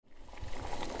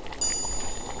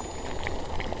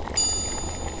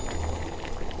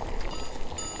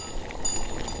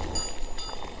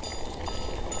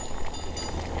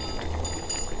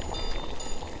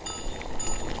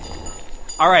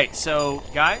All right, so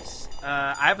guys,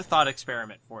 I have a thought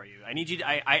experiment for you. I need you.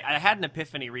 I had an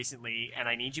epiphany recently, and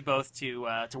I need you both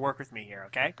to work with me here.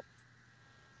 Okay.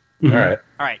 All Mhm. right.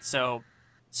 All right. So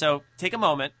take a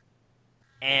moment,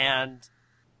 and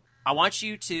I want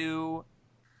you to,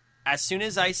 as soon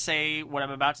as I say what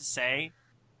I'm about to say,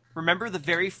 remember the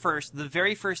very first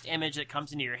image that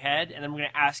comes into your head, and then I'm going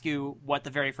to ask you what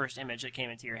the very first image that came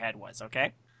into your head was.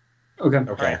 Okay. Okay.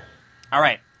 Okay. All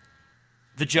right.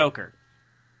 The Joker.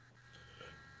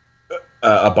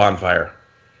 A bonfire.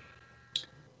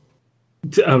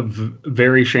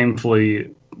 Very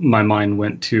shamefully, my mind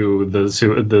went to the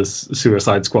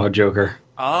Suicide Squad Joker.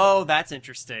 Oh, that's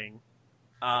interesting.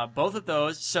 Both of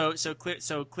those. So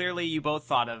clearly, you both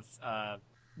thought of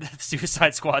the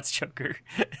Suicide Squad's Joker.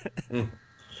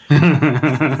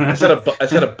 I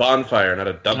said a bonfire, not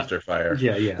a dumpster fire.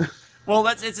 Yeah. Well,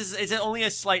 it's only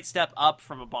a slight step up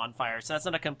from a bonfire, so that's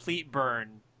not a complete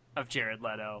burn of Jared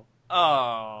Leto.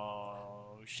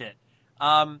 Oh shit.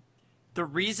 The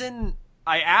reason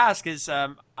I ask is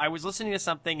I was listening to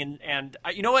something and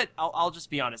you know what? I'll just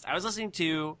be honest. I was listening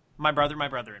to My Brother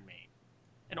and Me,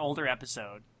 an older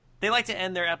episode. They like to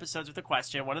end their episodes with a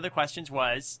question. One of the questions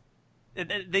was,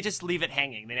 they just leave it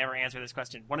hanging. They never answer this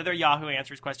question. One of their Yahoo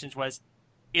Answers questions was,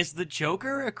 is the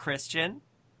Joker a Christian?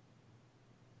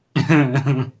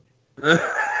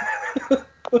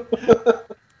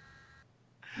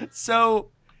 So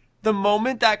the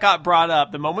moment that got brought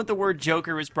up, the moment the word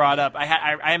Joker was brought up,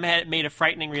 I made a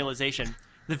frightening realization.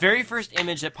 The very first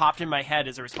image that popped in my head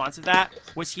as a response to that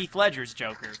was Heath Ledger's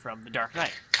Joker from The Dark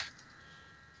Knight.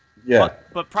 Yeah.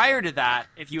 But prior to that,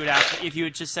 if you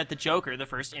had just said the Joker, the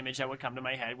first image that would come to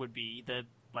my head would be the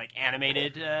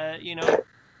animated,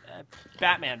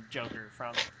 Batman Joker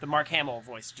from the Mark Hamill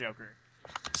voiced Joker.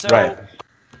 So Right.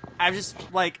 I just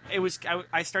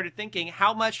I started thinking,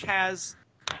 how much has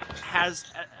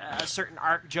a certain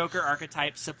Joker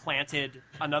archetype supplanted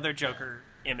another Joker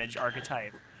image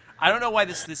archetype? I don't know why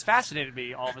this fascinated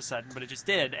me all of a sudden, but it just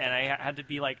did, and I had to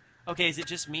be like, okay, is it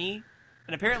just me?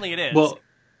 And apparently it is.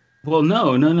 Well,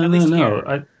 no.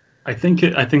 Here. I think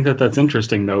that's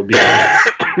interesting though,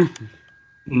 because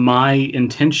my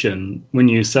intention when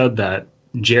you said that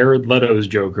Jared Leto's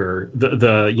Joker,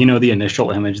 the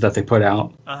initial image that they put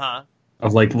out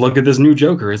of like, look at this new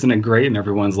Joker, isn't it great? And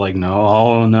everyone's like,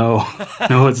 no, no,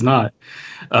 it's not.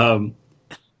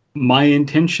 My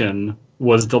intention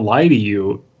was to lie to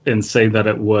you and say that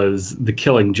it was The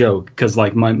Killing Joke, because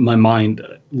like my mind,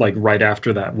 like right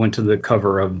after that, went to the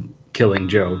cover of Killing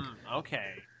Joke. Okay.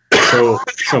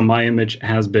 So my image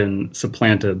has been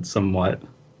supplanted somewhat.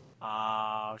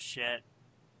 Oh shit.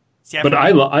 See, But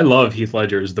I love Heath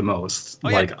Ledger's the most. Oh,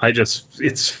 like yeah.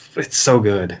 it's so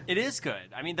good. It is good.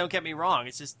 I mean, don't get me wrong.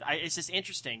 It's just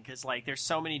interesting because like there's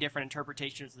so many different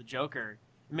interpretations of the Joker.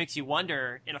 It makes you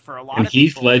wonder, for a lot And of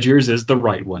Heath people, Ledger's is the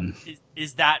right one.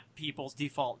 is that people's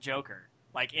default Joker?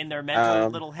 Like in their mental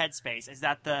little headspace, is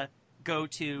that the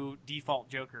go-to default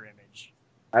Joker image?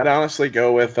 I'd honestly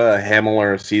go with Hamill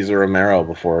or Cesar Romero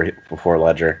before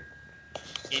Ledger.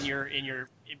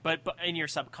 But in your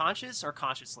subconscious or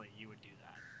consciously, you would do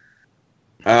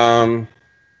that.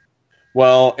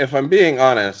 Well, if I'm being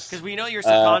honest, Because we know your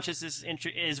subconscious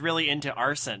is really into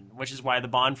arson, which is why the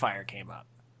bonfire came up.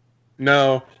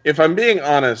 no, if I'm being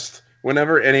honest,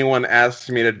 whenever anyone asks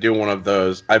me to do one of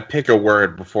those, I pick a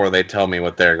word before they tell me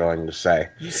what they're going to say.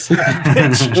 You son of a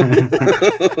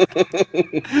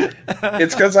bitch.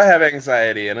 It's because I have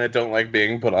anxiety and I don't like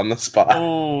being put on the spot.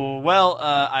 Oh, well,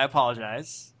 I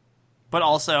apologize. But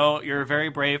also, you're a very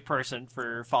brave person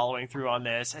for following through on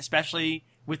this, especially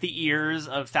with the ears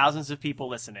of thousands of people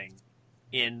listening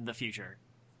in the future.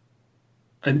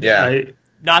 Yeah.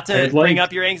 Not to I'd bring like-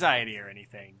 up your anxiety or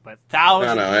anything, but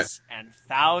thousands No, and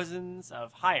thousands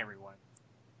of hi, everyone.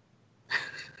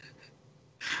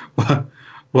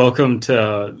 Welcome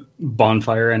to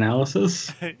Bonfire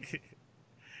Analysis.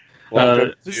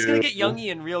 Welcome This is going to get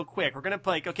Jungian real quick. We're going to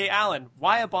play, okay, Alan,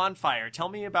 why a bonfire? Tell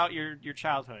me about your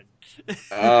childhood.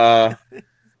 I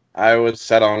was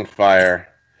set on fire.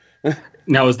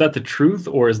 Now, is that the truth,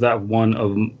 or is that one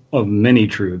of many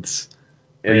truths?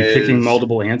 Are you picking Is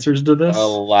multiple answers to this? a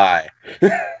lie.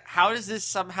 How does this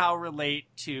somehow relate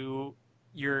to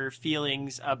your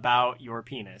feelings about your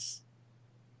penis?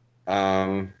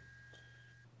 My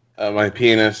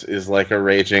penis is like a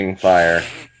raging fire.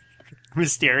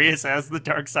 Mysterious as the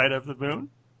dark side of the moon?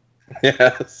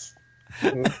 Yes.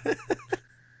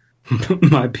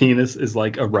 My penis is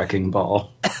like a wrecking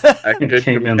ball. I could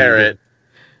Came in compare with it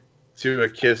to a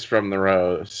kiss from the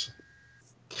rose.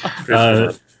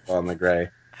 Uh, On the gray.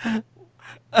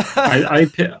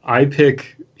 I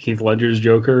pick Heath Ledger's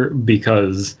Joker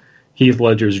because Heath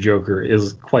Ledger's Joker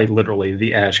is quite literally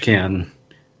the ash can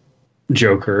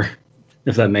Joker,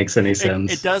 if that makes any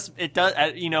sense. It does. It does.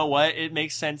 You know what? It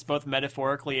makes sense both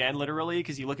metaphorically and literally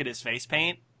because you look at his face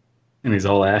paint. And he's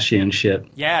all ashy and shit.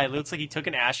 Yeah, it looks like he took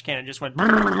an ash can and just went.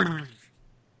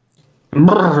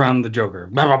 I'm the Joker.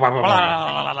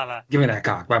 Give me that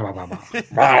cock.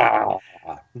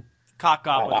 Cock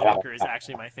Goblin Joker is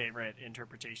actually my favorite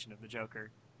interpretation of the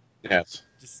Joker. Yes.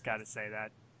 Just got to say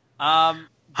that.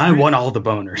 I want all the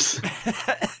boners.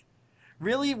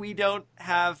 Really, we don't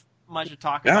have much to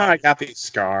talk Now about. I got these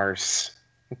scars.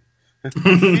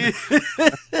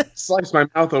 Slice my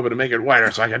mouth open to make it wider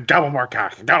so I can double more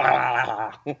cock.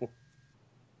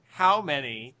 How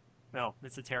many? No,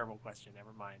 that's a terrible question.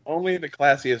 Never mind. Only the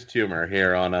classiest humor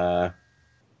here on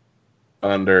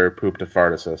under Poop to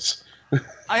Fartisus.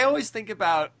 I always think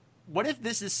about, what if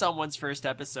this is someone's first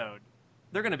episode?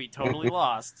 They're going to be totally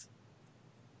lost.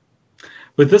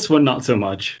 With this one, not so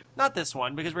much. Not this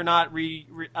one, because we're not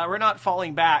we're not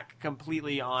falling back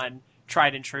completely on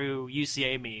tried and true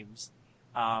UCA memes.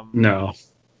 No.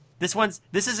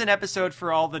 This is an episode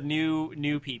for all the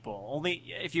new people.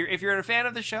 Only if you're a fan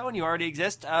of the show and you already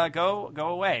exist, go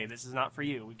away. This is not for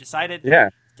you. We've decided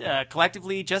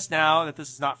collectively just now that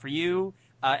this is not for you.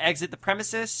 Exit the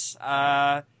premises.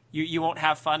 You won't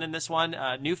have fun in this one.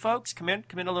 New folks, come in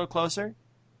a little closer.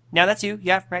 Now that's you.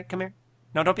 Yeah, right. Come here.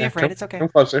 No, don't be afraid. It's okay. Come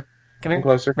closer. Come here. Come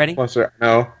closer. Ready? Closer.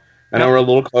 No. I know we're a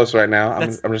little close right now. I'm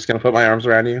just gonna put my arms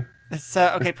around you. It's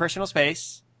okay. Personal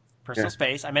space. Personal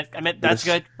space. I meant. That's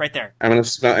good. Right there. I'm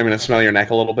gonna smell your neck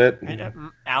a little bit.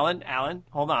 Alan,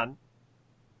 hold on.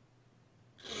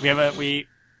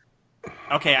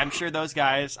 Okay, I'm sure those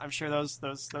guys. I'm sure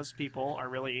those people are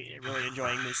really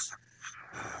enjoying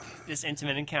this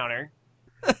intimate encounter.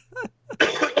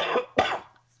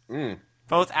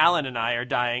 Both Alan and I are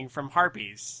dying from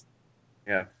harpies.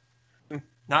 Yeah.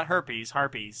 Not herpes,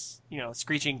 harpies.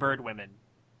 Screeching bird women.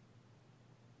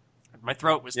 My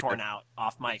throat was torn out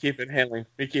off mic.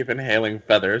 We keep inhaling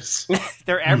feathers.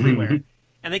 They're everywhere.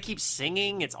 And they keep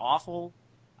singing. It's awful.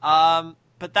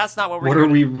 But that's not what we're What are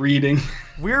we reading?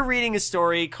 We're reading a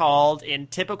story called In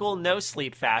Typical No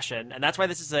Sleep Fashion. And that's why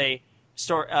this is an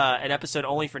episode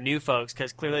only for new folks,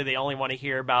 because clearly they only want to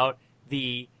hear about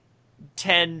the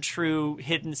 10 true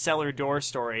hidden cellar door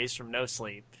stories from No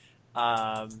Sleep.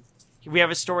 We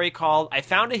have a story called I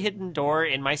Found a Hidden Door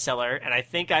in My Cellar, and I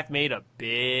Think I've Made a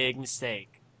Big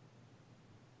Mistake.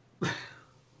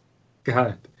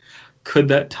 God, could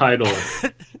that title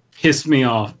piss me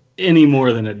off any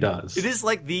more than it does? It is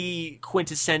like the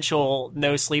quintessential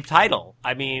No Sleep title.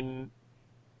 I mean,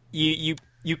 you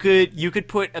could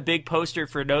put a big poster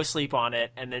for No Sleep on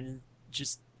it, and then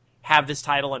just have this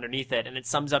title underneath it, and it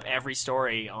sums up every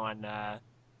story on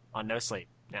No Sleep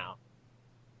now.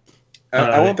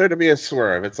 I want there to be a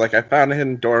swerve. It's like, I found a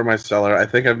hidden door in my cellar. I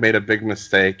think I've made a big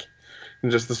mistake.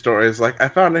 And just the story is like, I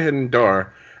found a hidden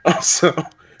door. Also,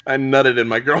 I nutted in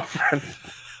my girlfriend.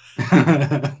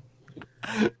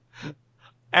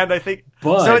 And I think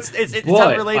so. It's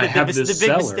unrelated.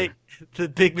 The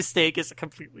big mistake is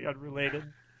completely unrelated.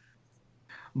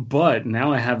 But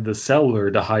now I have the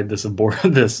cellar to hide this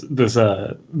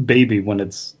baby when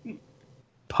it's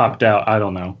popped out. I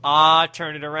don't know.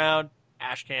 Turn it around.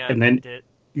 Ashcan. And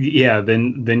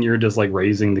then, then you're just like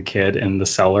raising the kid in the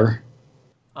cellar.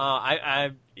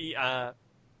 To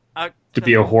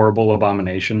be a horrible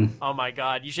abomination. Oh my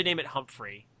God! You should name it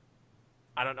Humphrey.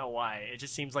 I don't know why. It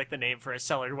just seems like the name for a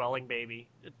cellar-dwelling baby.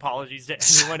 Apologies to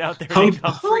anyone out there named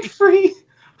Humphrey.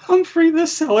 Humphrey, the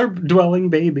cellar-dwelling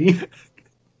baby.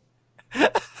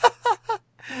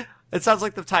 It sounds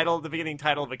like the beginning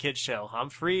title of a kid's show.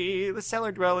 Humphrey, the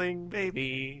cellar-dwelling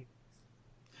baby.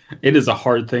 It is a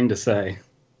hard thing to say.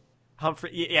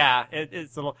 Humphrey, yeah,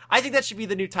 it's a little. I think that should be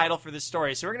the new title for this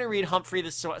story. So we're going to read Humphrey,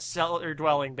 the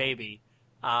cellar-dwelling baby.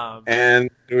 And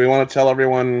do we want to tell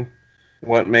everyone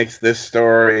what makes this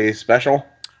story special?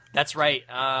 That's right.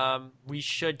 We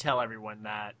should tell everyone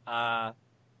that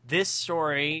this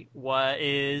story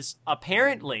is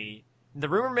apparently the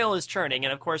rumor mill is churning,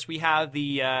 and of course we have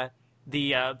the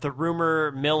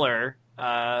rumor miller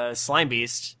slime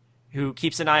beast who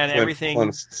keeps an eye on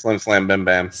everything. Slim Slam Bim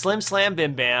Bam. Slim Slam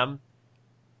Bim Bam.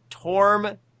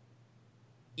 Torm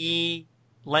E.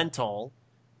 Lentil,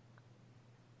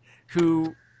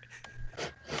 who.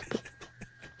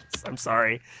 I'm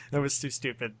sorry, that was too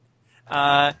stupid.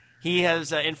 He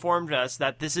has informed us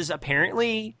that this is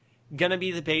apparently going to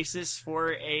be the basis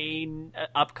for an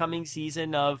upcoming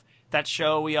season of that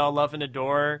show we all love and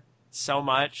adore so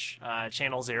much,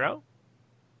 Channel Zero.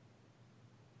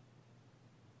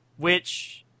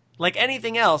 which, like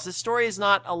anything else, this story is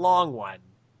not a long one.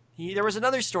 There was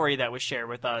another story that was shared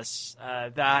with us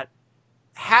that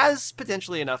has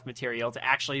potentially enough material to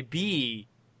actually be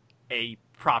a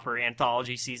proper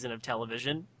anthology season of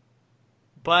television,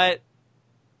 but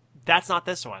that's not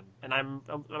this one. And I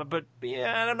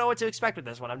don't know what to expect with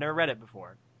this one. I've never read it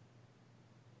before.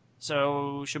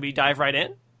 So should we dive right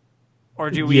in? Or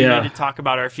do we need to talk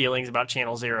about our feelings about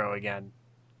Channel Zero again?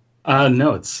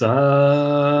 No, it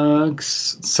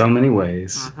sucks so many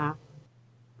ways.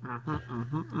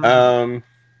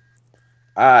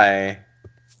 I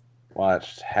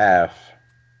watched half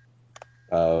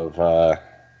of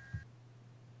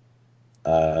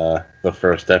the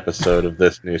first episode of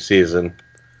this new season,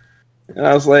 and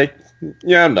I was like,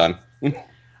 yeah, I'm done.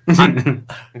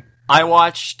 I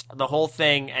watched the whole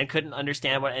thing and couldn't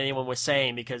understand what anyone was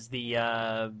saying because the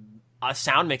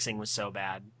sound mixing was so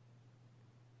bad.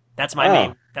 That's my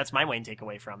main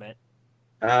takeaway from it.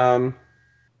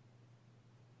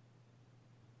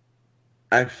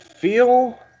 I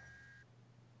feel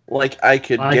like I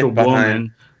could get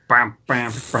behind.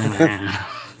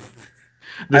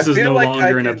 This is no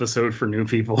longer an episode for new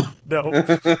people. No.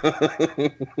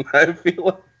 I feel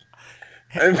like.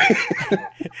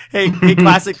 Hey,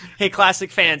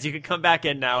 classic fans, you can come back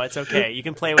in now. It's okay. You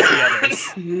can play with the others.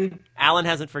 Alan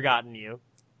hasn't forgotten you.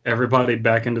 Everybody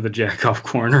back into the jack-off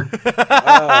corner.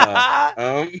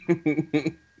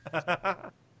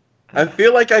 I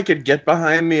feel like I could get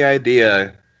behind the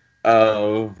idea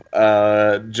of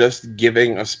just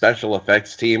giving a special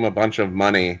effects team a bunch of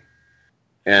money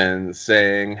and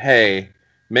saying, hey,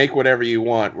 make whatever you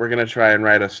want. We're going to try and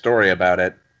write a story about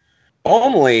it.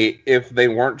 Only if they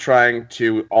weren't trying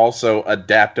to also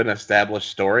adapt an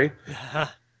established story.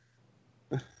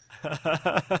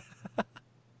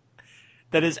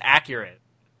 That is accurate.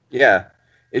 Yeah.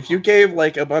 If you gave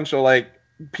like a bunch of like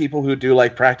people who do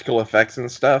like practical effects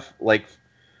and stuff, like,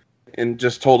 and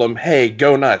just told them, hey,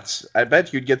 go nuts, I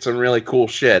bet you'd get some really cool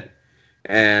shit.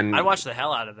 And I watched the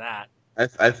hell out of that.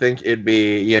 I think it'd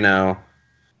be,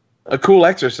 a cool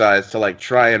exercise to like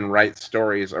try and write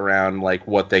stories around like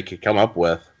what they could come up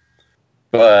with.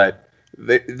 But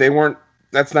they weren't.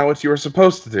 That's not what you were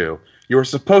supposed to do. You were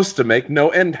supposed to make No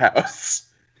End House.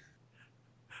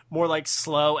 More like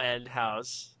Slow End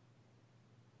House.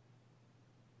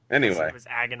 Anyway, it was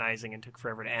agonizing and took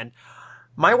forever to end.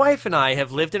 My wife and I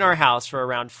have lived in our house for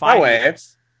around 5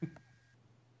 years.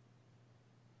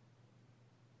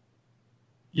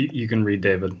 You can read,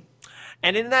 David.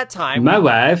 And in that time... My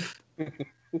wife.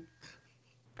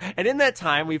 And in that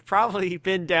time, we've probably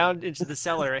been down into the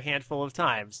cellar a handful of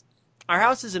times. Our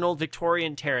house is an old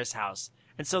Victorian terrace house,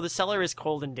 and so the cellar is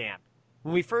cold and damp.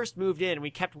 When we first moved in,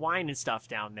 we kept wine and stuff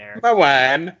down there. My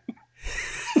wine.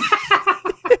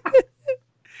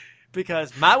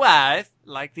 Because my wife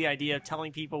liked the idea of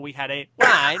telling people we had a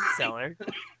wine cellar.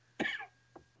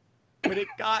 But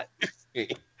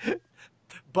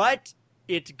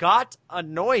it got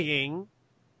annoying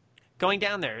going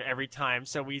down there every time,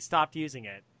 so we stopped using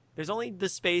it. There's only the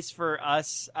space for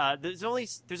us. There's only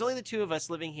the two of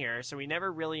us living here, so we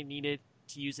never really needed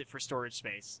to use it for storage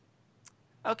space.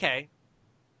 Okay.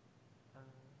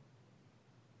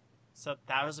 So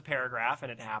that was a paragraph,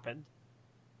 and it happened.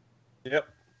 Yep.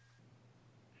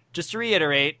 Just to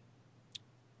reiterate,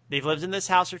 they've lived in this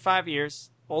house for 5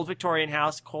 years. Old Victorian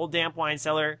house, cold, damp wine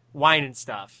cellar, wine and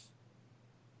stuff.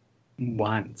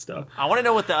 Wine and stuff. I want to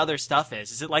know what the other stuff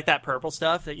is. Is it like that purple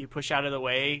stuff that you push out of the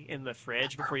way in the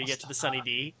fridge before you get to the Sunny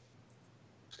D?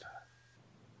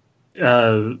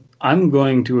 I'm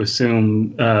going to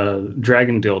assume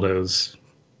dragon dildos.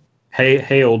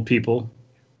 Hey, old people.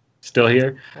 Still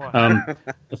here? A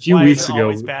few weeks ago.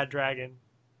 Always bad dragon?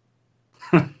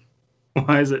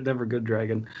 Why is it never good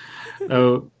dragon?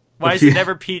 Why is it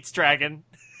never Pete's dragon?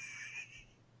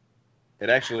 It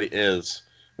actually is.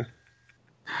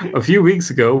 A few weeks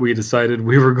ago, we decided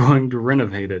we were going to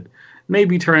renovate it.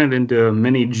 Maybe turn it into a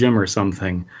mini gym or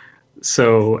something.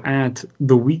 So at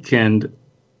the weekend,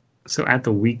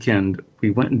 we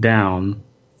went down.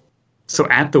 So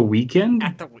at the weekend?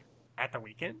 At the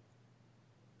weekend?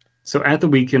 So at the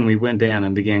weekend, we went down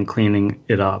and began cleaning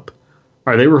it up.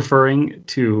 Are they referring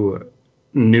to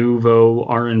nouveau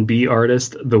R&B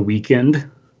artist The Weeknd?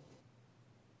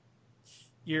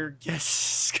 Your guess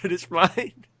is as good as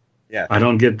mine. Yeah. I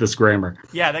don't get this grammar.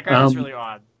 Yeah, that grammar's really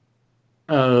odd.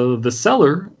 The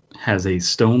cellar has a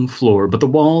stone floor, but the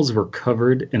walls were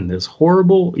covered in this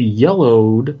horrible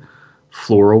yellowed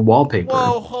floral wallpaper.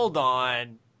 Whoa, hold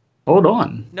on. Hold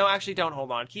on. No, actually, don't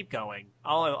hold on. Keep going.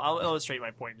 I'll illustrate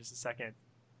my point in just a second.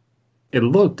 It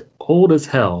looked old as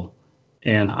hell,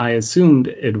 and I assumed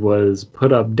it was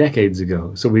put up decades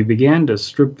ago. So we began to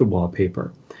strip the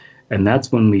wallpaper, and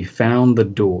that's when we found the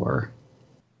door.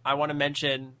 I want to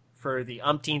mention for the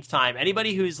umpteenth time,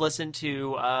 anybody who's listened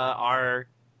to the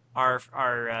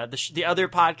other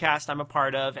podcast I'm a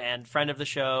part of and friend of the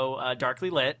show, Darkly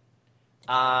Lit,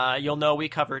 you'll know we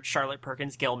covered Charlotte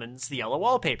Perkins Gilman's The Yellow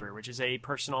Wallpaper, which is a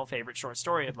personal favorite short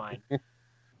story of mine.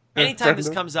 Anytime this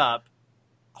comes up,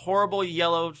 horrible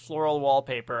yellow floral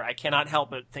wallpaper, I cannot help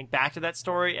but think back to that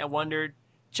story and wondered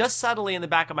just subtly in the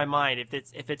back of my mind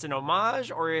if it's an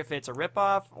homage or if it's a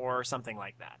ripoff or something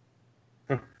like that.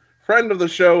 Friend of the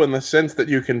show in the sense that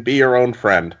you can be your own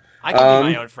friend. I can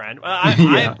be my own friend.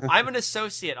 Yeah. I'm an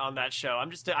associate on that show.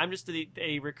 I'm just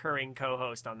a recurring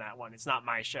co-host on that one. It's not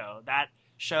my show. That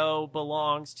show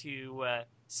belongs to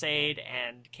Sade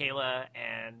and Kayla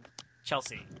and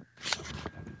Chelsea.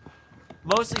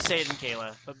 Mostly Sade and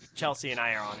Kayla, but Chelsea and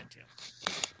I are on it too.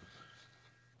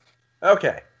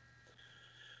 Okay.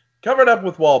 Covered up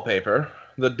with wallpaper,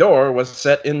 the door was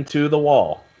set into the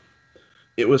wall.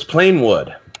 It was plain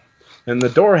wood, and the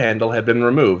door handle had been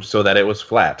removed so that it was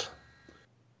flat.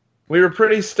 We were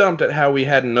pretty stumped at how we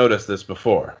hadn't noticed this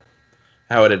before,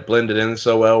 how it had blended in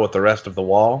so well with the rest of the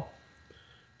wall.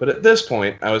 But at this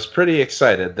point, I was pretty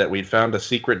excited that we'd found a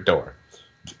secret door,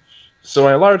 so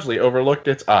I largely overlooked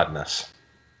its oddness.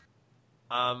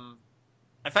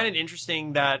 I find it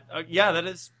interesting that, that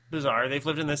is bizarre. They've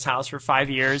lived in this house for 5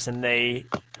 years, and they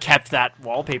kept that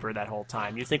wallpaper that whole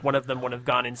time. You'd think one of them would have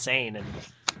gone insane and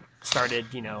started,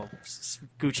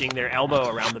 scooching their elbow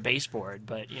around the baseboard,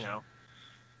 but,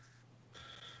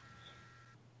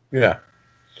 Yeah.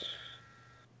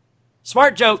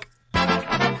 Smart joke!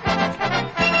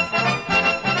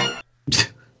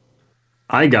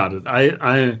 I got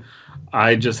it.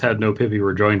 I just had no pithy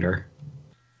rejoinder.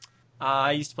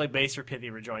 I used to play bass for Pithy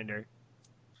Rejoinder.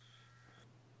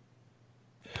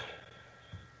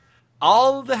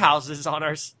 All the houses on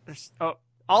our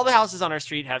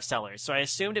street have cellars, so I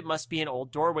assumed it must be an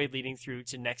old doorway leading through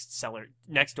to next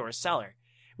door's cellar.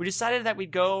 We decided that we'd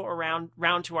go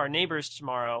round to our neighbors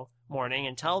tomorrow morning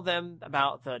and tell them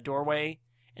about the doorway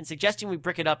and suggesting we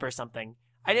brick it up or something.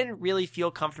 I didn't really feel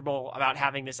comfortable about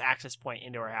having this access point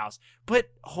into our house,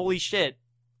 but holy shit.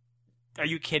 Are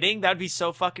you kidding? That'd be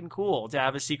so fucking cool to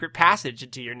have a secret passage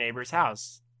into your neighbor's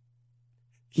house.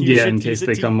 In case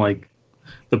they come,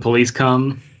 the police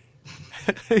come.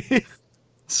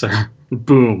 Sir,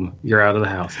 boom, you're out of the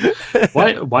house.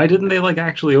 Why didn't they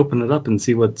actually open it up and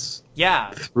see what's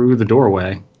through the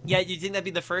doorway? Yeah, you'd think that'd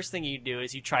be the first thing you'd do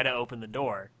is you try to open the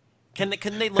door.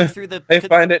 Couldn't they look through the... They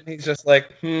find it and he's just like,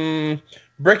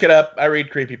 brick it up. I read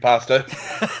creepypasta.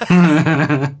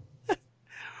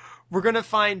 We're going to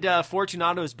find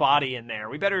Fortunato's body in there.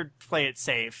 We better play it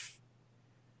safe.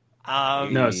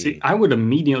 No, see, I would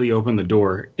immediately open the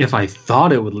door if I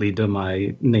thought it would lead to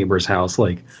my neighbor's house.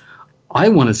 I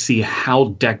want to see how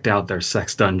decked out their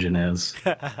sex dungeon is.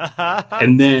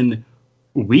 And then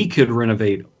we could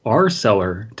renovate our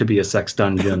cellar to be a sex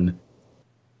dungeon.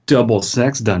 Double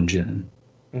sex dungeon.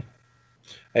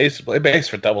 I used to play bass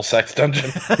for Double Sex Dungeon.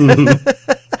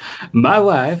 My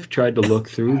wife tried to look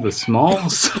through the small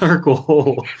circle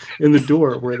hole in the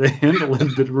door where the handle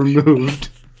had been removed.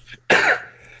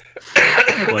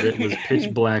 But it was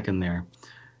pitch black in there.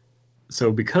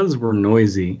 So because we're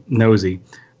nosy,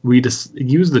 we just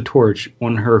used the torch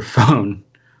on her phone.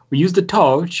 We used the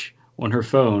torch on her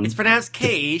phone. It's pronounced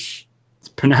cache. It's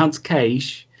pronounced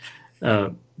cache.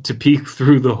 To peek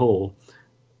through the hole.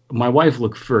 My wife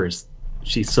looked first.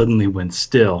 She suddenly went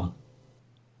still.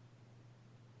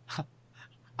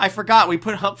 I forgot we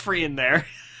put Humphrey in there.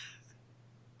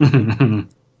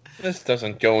 This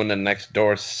doesn't go in the next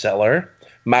door cellar,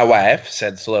 my wife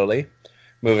said slowly,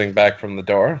 moving back from the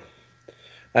door.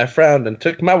 I frowned and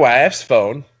took my wife's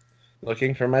phone,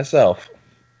 looking for myself.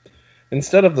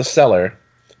 Instead of the cellar,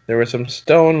 there were some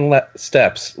stone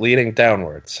steps leading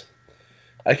downwards.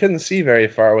 I couldn't see very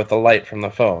far with the light from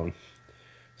the phone,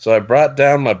 so I brought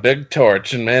down my big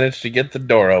torch and managed to get the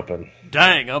door open.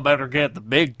 Dang, I better get the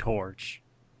big torch,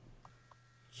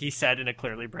 he said in a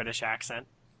clearly British accent.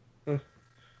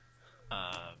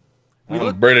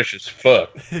 I'm British as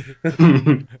fuck.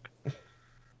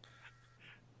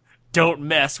 Don't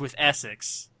mess with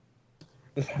Essex.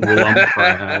 Well,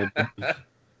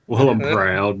 I'm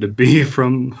proud to be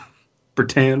from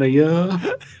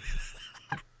Britannia,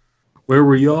 where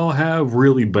we all have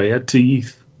really bad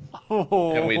teeth.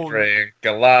 And we drink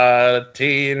a lot of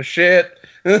tea and shit.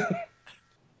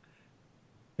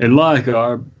 And like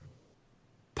our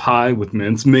pie with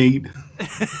mincemeat.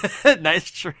 Nice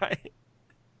try.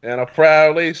 And I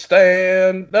proudly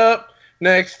stand up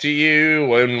next to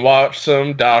you and watch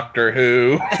some Doctor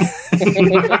Who.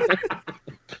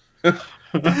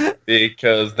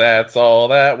 Because that's all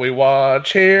that we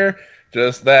watch here.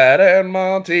 Just that and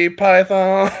Monty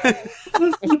Python.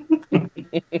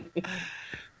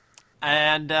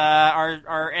 And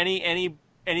are any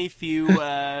few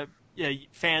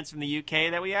fans from the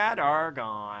UK that we had are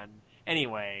gone.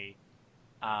 Anyway,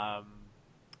 I'm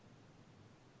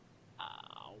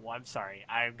sorry,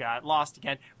 I got lost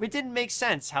again. It didn't make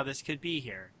sense how this could be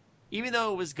here. Even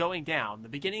though it was going down, the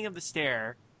beginning of the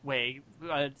stairway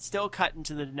still cut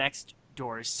into the next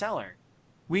door's cellar.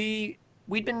 We'd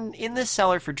been in this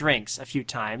cellar for drinks a few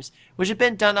times, which had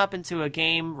been done up into a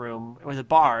game room with a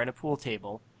bar and a pool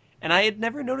table, and I had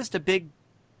never noticed a big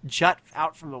jut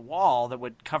out from the wall that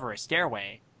would cover a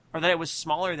stairway, or that it was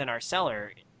smaller than our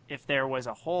cellar if there was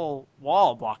a whole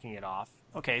wall blocking it off.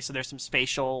 Okay, so there's some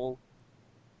spatial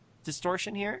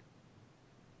distortion here.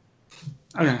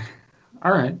 Okay.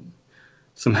 All right.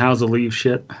 Some House of Leaves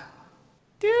shit.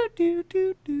 Do, do,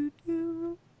 do, do,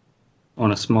 do.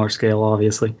 On a smaller scale,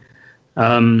 obviously.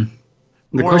 The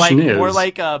more question like, is... More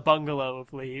like a bungalow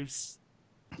of leaves.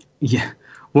 Yeah.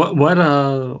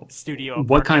 Studio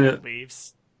what kind of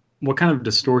leaves. What kind of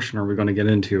distortion are we going to get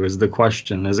into is the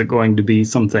question. Is it going to be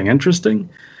something interesting?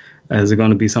 Is it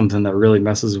going to be something that really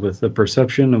messes with the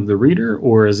perception of the reader,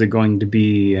 or is it going to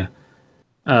be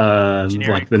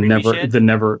like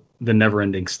the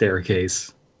never-ending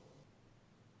staircase?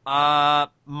 My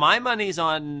money's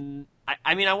on.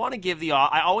 I mean, I want to give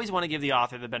I always want to give the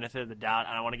author the benefit of the doubt,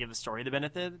 and I want to give the story the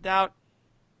benefit of the doubt.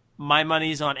 My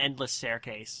money's on Endless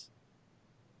Staircase.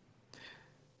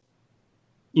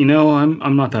 You know,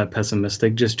 I'm not that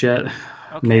pessimistic just yet.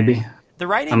 Okay. Maybe. The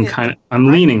writing.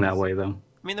 I'm leaning that way, though.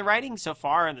 I mean, the writing so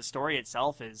far and the story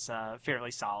itself is fairly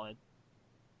solid,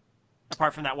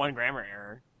 apart from that one grammar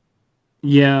error.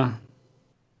 Yeah.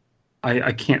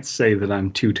 I can't say that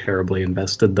I'm too terribly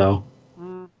invested, though.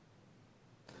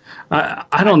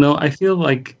 I don't know. I feel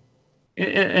like,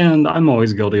 and I'm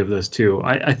always guilty of this too,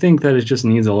 I think that it just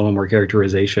needs a little more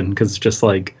characterization, because it's just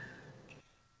like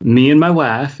me and my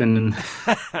wife, and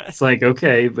it's like,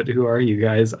 okay, but who are you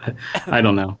guys? I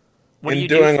don't know. What do you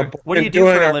do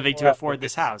for a living to afford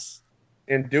this house?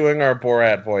 In doing our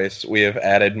Borat voice, we have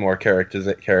added more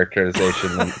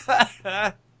characterization than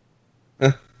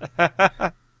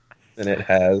it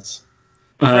has.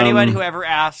 For anyone who ever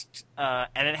asked,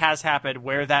 and it has happened,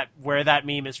 where that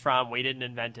meme is from, we didn't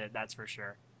invent it, that's for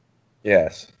sure.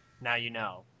 Yes. Now you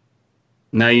know.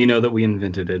 Now you know that we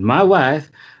invented it. My wife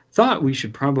thought we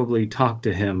should probably talk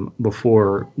to him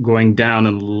before going down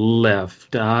and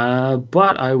left,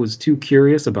 but I was too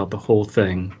curious about the whole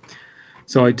thing.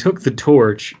 So I took the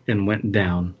torch and went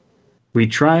down. We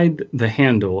tried the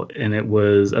handle, and it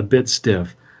was a bit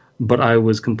stiff, but I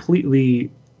was completely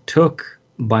took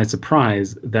by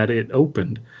surprise that it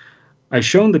opened. I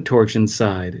shone the torch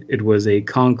inside. It was a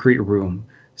concrete room,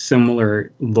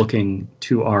 similar looking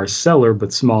to our cellar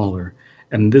but smaller,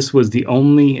 and this was the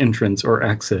only entrance or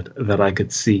exit that I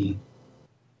could see.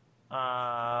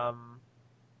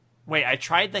 Wait, I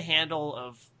tried the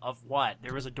handle of what?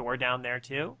 There was a door down there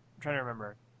too? I'm trying to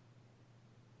remember.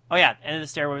 Oh yeah, end of the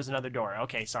stairway was another door.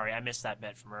 Okay, sorry, I missed that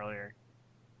bit from earlier.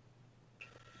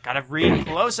 Gotta read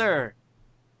closer!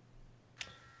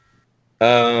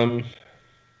 I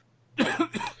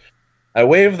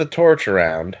waved the torch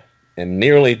around and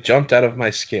nearly jumped out of my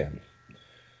skin.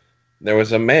 There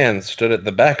was a man stood at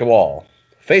the back wall,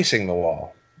 facing the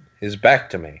wall, his back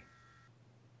to me.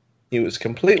 He was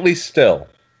completely still,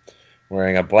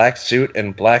 wearing a black suit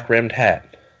and black-rimmed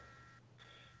hat.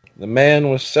 The man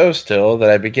was so still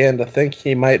that I began to think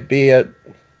he might be a...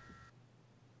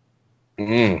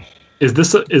 Is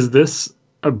this a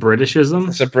Britishism?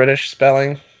 It's a British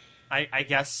spelling. I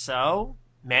guess so.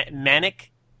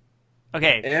 Manic?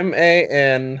 Okay.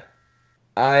 Manikin.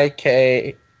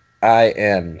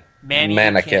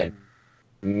 Mannequin.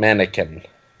 Mannequin.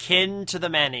 Kin to the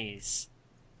Mannies.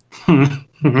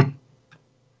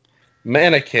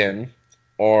 Mannequin,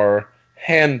 or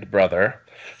hand brother.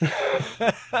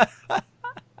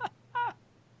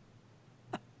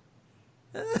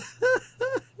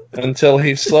 Until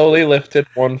he slowly lifted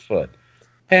one foot.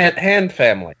 Hand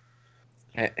family.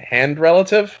 Hand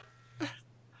relative?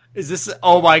 Is this?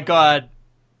 Oh my god!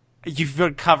 You've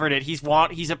uncovered it. He's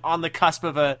on the cusp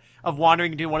of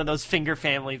wandering into one of those finger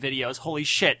family videos. Holy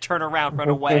shit! Turn around, run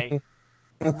away,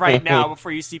 right now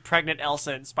before you see pregnant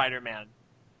Elsa and Spider-Man.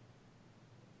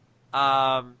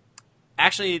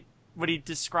 Actually, when he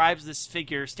describes this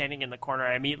figure standing in the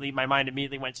corner, my mind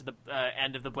immediately went to the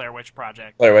end of the Blair Witch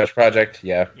Project. Blair Witch Project,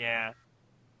 yeah. Yeah.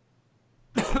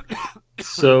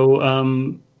 So,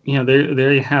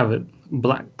 there you have it.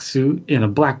 Black suit in a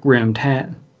black rimmed hat.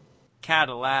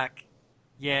 Cadillac.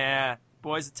 Yeah.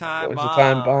 Boys of Time Boys Bomb. of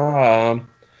Time Bomb.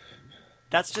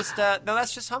 That's just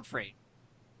that's just Humphrey.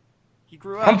 He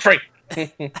grew up. Humphrey.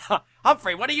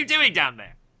 Humphrey, what are you doing down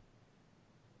there?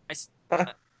 Boy,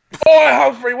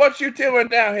 Humphrey, what you doing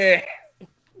down here?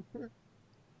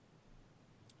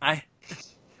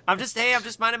 I'm just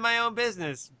minding my own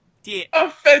business.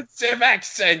 Offensive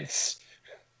accents.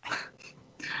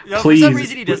 For some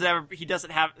reason he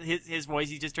doesn't have his voice.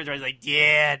 He just turns around and is like,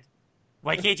 Dad,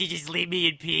 why can't you just leave me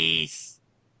in peace?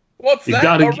 What's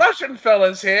that? The Russian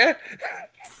fella's here.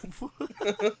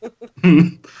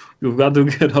 You've got to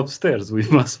get upstairs. We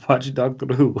must watch Doctor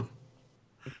Who.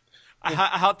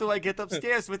 How do I get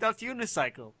upstairs without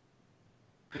unicycle?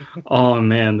 Oh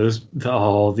man,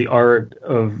 the art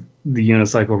of the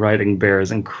unicycle riding bear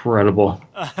is incredible.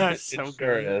 So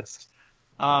good.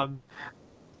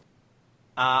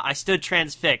 I stood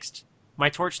transfixed. My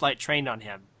torchlight trained on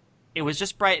him. It was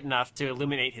just bright enough to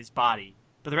illuminate his body,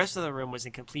 but the rest of the room was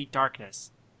in complete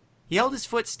darkness. He held his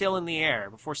foot still in the air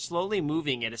before slowly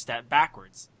moving it a step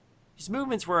backwards. His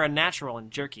movements were unnatural and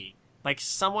jerky, like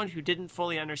someone who didn't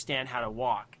fully understand how to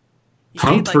walk.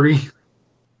 Humphrey!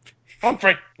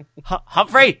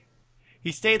 Humphrey!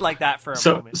 He stayed like that for a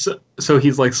moment. So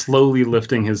he's like slowly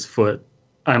lifting his foot.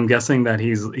 I'm guessing that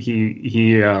he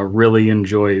really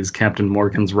enjoys Captain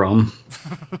Morgan's rum.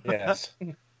 Yes.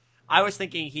 I was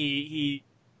thinking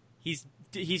he's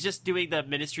just doing the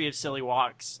Ministry of Silly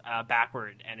Walks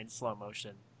backward and in slow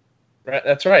motion. Right,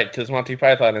 that's right, because Monty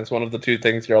Python is one of the two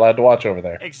things you're allowed to watch over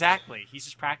there. Exactly. He's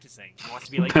just practicing. He wants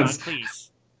to be like John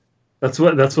Cleese. That's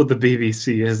what the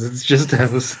BBC is. It's just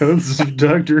episodes of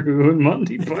Doctor Who and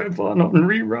Monty Python on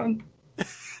rerun.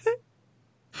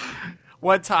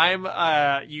 One time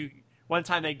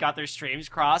they got their streams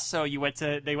crossed, so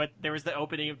there was the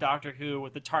opening of Doctor Who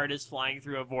with the TARDIS flying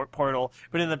through a portal,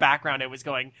 but in the background it was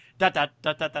going da da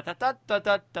da da da da da da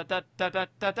da da da da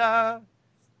da da.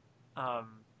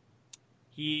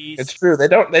 It's true. They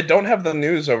don't have the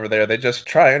news over there. They just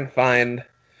try and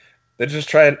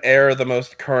air the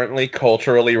most currently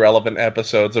culturally relevant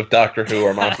episodes of Doctor Who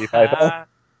or Monty Python.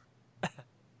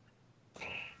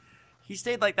 He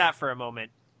stayed like that for a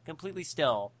moment, completely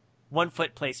still, one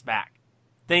foot placed back.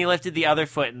 Then he lifted the other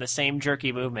foot in the same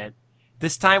jerky movement.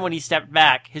 This time when he stepped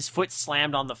back, his foot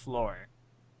slammed on the floor.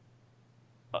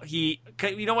 You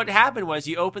know what happened was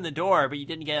you opened the door, but you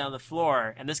didn't get on the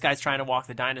floor, and this guy's trying to walk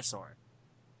the dinosaur.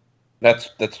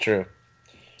 That's true.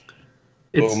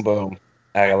 Boom, boom.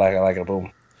 Like a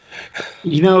boom.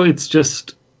 It's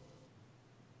just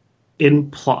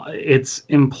it's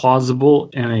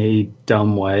implausible in a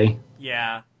dumb way.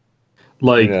 Yeah.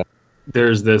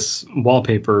 There's this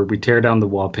wallpaper. We tear down the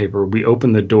wallpaper. We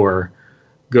open the door,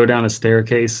 go down a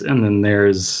staircase, and then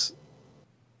there's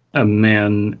a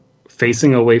man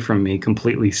facing away from me,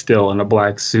 completely still, in a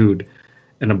black suit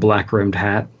and a black rimmed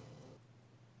hat.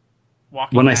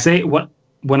 When I say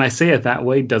it that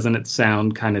way, doesn't it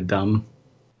sound kind of dumb?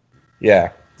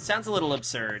 Yeah. Sounds a little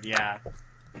absurd, yeah.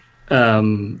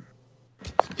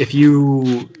 If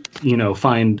you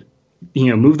find,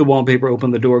 move the wallpaper,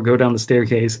 open the door, go down the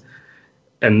staircase,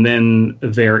 and then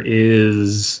there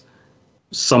is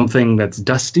something that's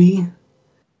dusty.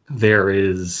 There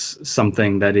is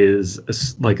something that is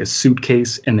like a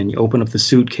suitcase, and then you open up the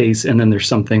suitcase, and then there's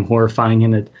something horrifying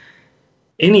in it.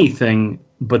 Anything,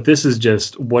 but this is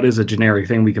just what is a generic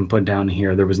thing we can put down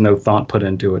here. There was no thought put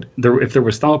into it. If there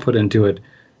was thought put into it,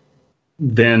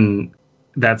 then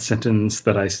that sentence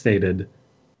that I stated,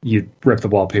 you rip the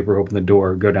wallpaper, open the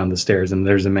door, go down the stairs, and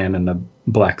there's a man in a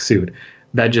black suit.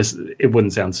 It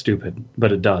wouldn't sound stupid,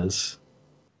 but it does.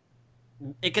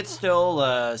 It could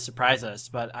still surprise us,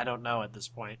 but I don't know at this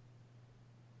point.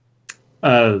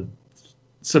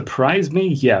 Surprise me,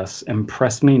 yes.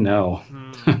 Impress me, no.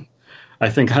 I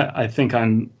think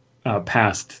I'm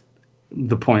past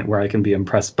the point where I can be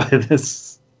impressed by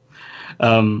this.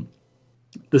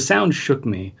 The sound shook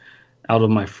me out of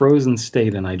my frozen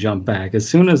state, and I jumped back. As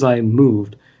soon as I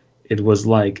moved, it was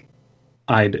like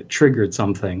I'd triggered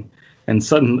something, and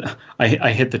suddenly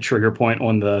I hit the trigger point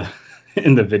on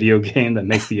in the video game that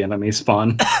makes the enemy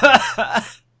spawn.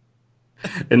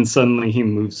 And suddenly he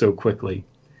moved so quickly.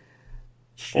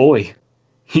 Oi!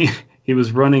 He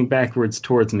was running backwards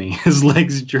towards me, his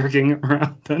legs jerking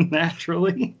around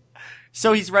unnaturally.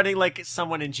 So he's running like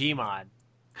someone in Gmod.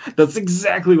 That's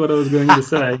exactly what I was going to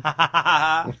say.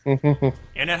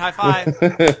 Internet high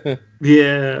five.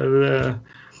 Yeah.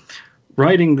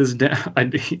 Writing this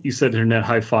down, you said internet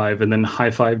high five and then high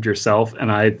fived yourself,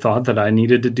 and I thought that I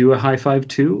needed to do a high five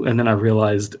too, and then I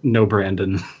realized, no,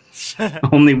 Brandon.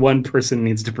 Only one person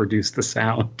needs to produce the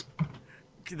sound.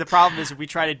 The problem is if we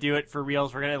try to do it for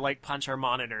reals, we're going to like punch our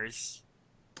monitors.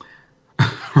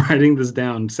 Writing this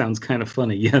down sounds kind of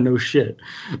funny. Yeah, no shit.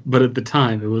 But at the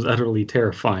time, it was utterly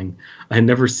terrifying. I had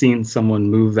never seen someone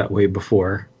move that way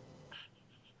before.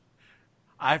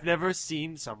 I've never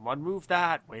seen someone move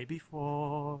that way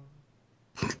before.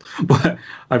 But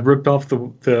I ripped off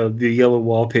the yellow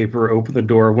wallpaper, opened the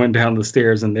door, went down the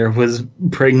stairs, and there was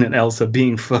pregnant Elsa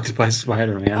being fucked by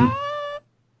Spider-Man.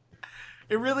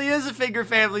 It really is a Finger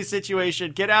family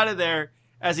situation. Get out of there.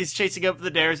 As he's chasing up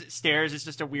the stairs, it's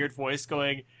just a weird voice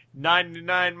going,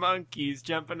 99 monkeys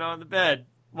jumping on the bed.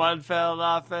 One fell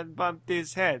off and bumped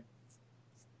his head.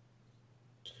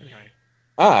 Anyway.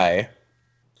 I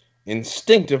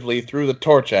instinctively threw the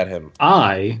torch at him.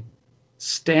 I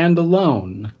stand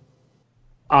alone.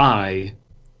 I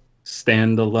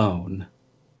stand alone.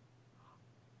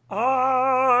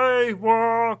 I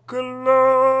walk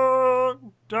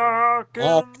alone, dark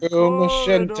and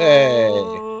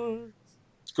corridors.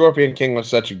 Scorpion King was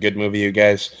such a good movie, you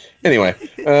guys. Anyway,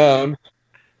 I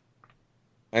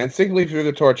instinctively threw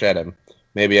the torch at him.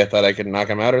 Maybe I thought I could knock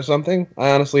him out or something.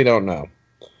 I honestly don't know.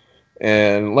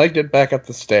 And legged it back up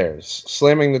the stairs,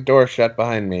 slamming the door shut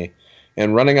behind me,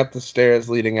 and running up the stairs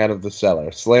leading out of the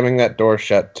cellar, slamming that door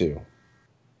shut too.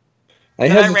 I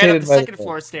ran up the second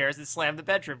floor stairs and slammed the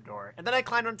bedroom door, and then I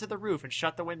climbed onto the roof and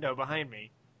shut the window behind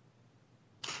me.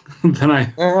 Then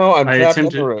I'm trapped on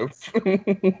the roof.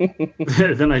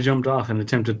 Then I jumped off and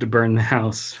attempted to burn the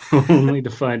house, only to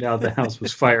find out the house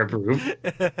was fireproof.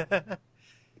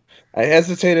 I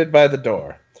hesitated by the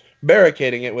door,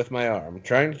 barricading it with my arm,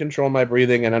 trying to control my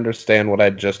breathing and understand what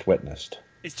I'd just witnessed.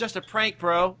 It's just a prank,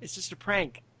 bro. It's just a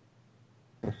prank.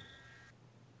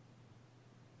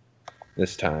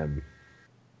 This time,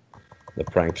 the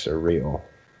pranks are real.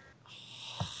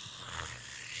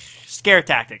 Scare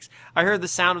tactics. I heard the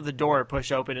sound of the door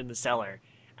push open in the cellar,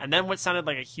 and then what sounded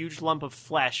like a huge lump of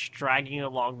flesh dragging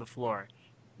along the floor.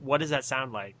 What does that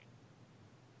sound like?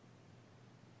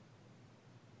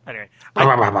 Anyway.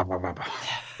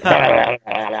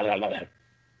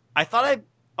 I thought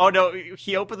oh no,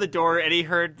 he opened the door and he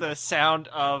heard the sound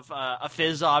of a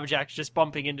fizz object just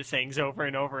bumping into things over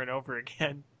and over and over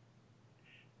again.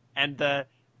 And I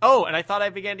thought I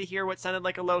began to hear what sounded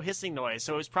like a low hissing noise,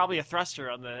 so it was probably a thruster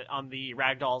on the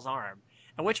ragdoll's arm.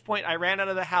 At which point I ran out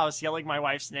of the house yelling my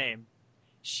wife's name.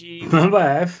 My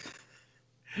wife.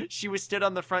 She was stood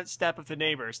on the front step of the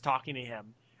neighbors talking to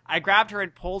him. I grabbed her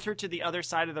and pulled her to the other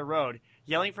side of the road,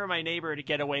 yelling for my neighbor to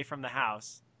get away from the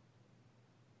house.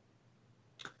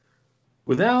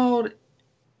 Without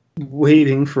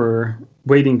waiting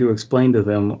to explain to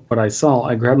them what I saw,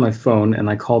 I grabbed my phone and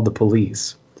I called the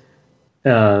police.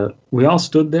 We all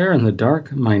stood there in the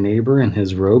dark, my neighbor in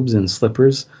his robes and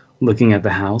slippers, looking at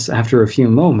the house. After a few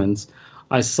moments,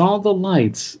 I saw the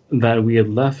lights that we had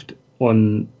left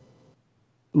on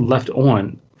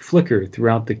flicker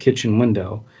throughout the kitchen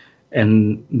window,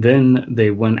 and then they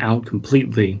went out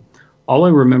completely. All I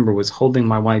remember was holding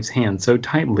my wife's hand so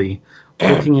tightly,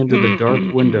 looking into the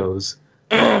dark windows.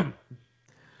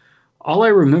 All I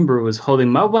remember was holding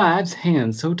my wife's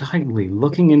hand so tightly,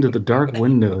 looking into the dark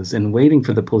windows and waiting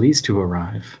for the police to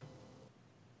arrive.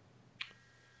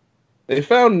 They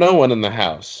found no one in the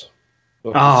house.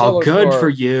 Oh, good for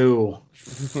you.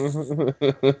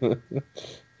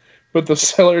 But the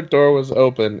cellar door was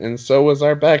open, and so was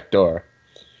our back door.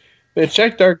 They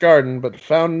checked our garden, but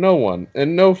found no one,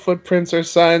 and no footprints or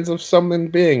signs of someone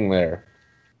being there.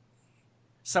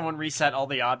 Someone reset all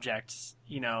the objects,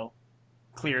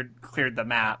 cleared the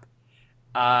map.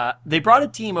 They brought a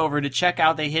team over to check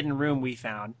out the hidden room we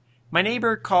found. My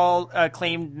neighbor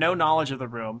claimed no knowledge of the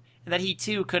room, and that he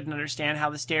too couldn't understand how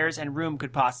the stairs and room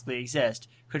could possibly exist,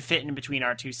 could fit in between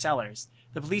our two cellars.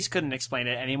 The police couldn't explain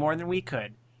it any more than we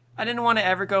could. I didn't want to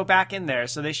ever go back in there,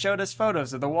 so they showed us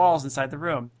photos of the walls inside the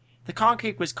room. The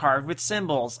concrete was carved with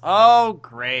symbols. Oh,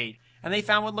 great. And they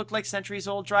found what looked like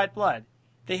centuries-old dried blood.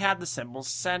 They had the symbols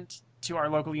sent to our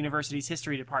local university's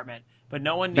history department, but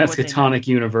no one knew what they meant. Miskatonic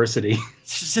University.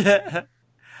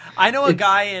 I know a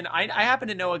guy I happen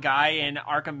to know a guy in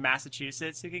Arkham,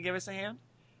 Massachusetts who can give us a hand.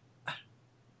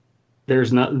 They're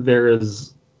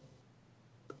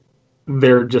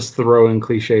just throwing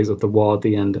cliches at the wall at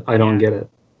the end. I don't get it.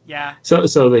 Yeah.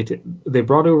 So they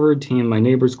brought over a team. My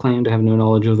neighbors claimed to have no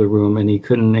knowledge of the room, and he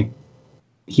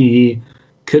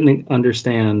couldn't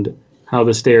understand how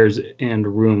the stairs and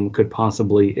room could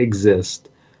possibly exist,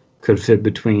 could fit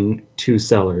between two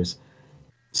cellars.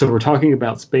 So we're talking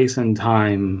about space and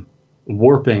time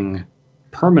warping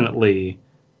permanently,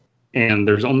 and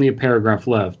there's only a paragraph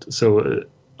left. So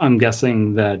I'm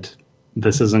guessing that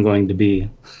this isn't going to be.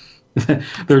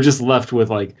 They're just left with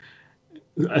like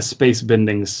a space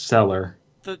bending cellar.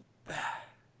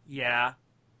 Yeah.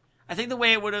 I think the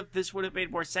way this would have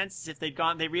made more sense is if they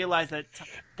realized that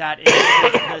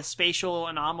the spatial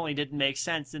anomaly didn't make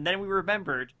sense, and then we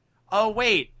remembered, oh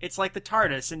wait, it's like the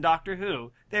TARDIS in Doctor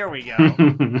Who. There we go.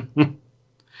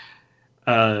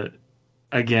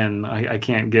 Again, I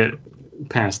can't get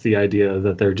past the idea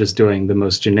that they're just doing the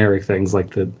most generic things,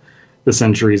 like the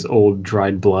centuries old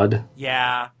dried blood.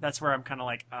 Yeah, that's where I'm kind of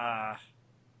like,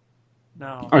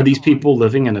 no. Are these people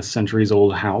living in a centuries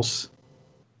old house?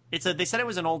 They said it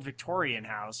was an old Victorian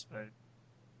house, but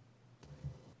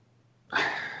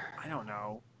I don't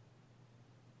know.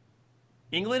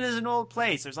 England is an old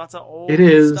place. There's lots of old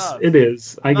stuff. It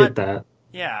is. I get that.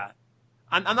 Yeah.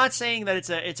 I'm not saying that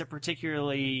it's a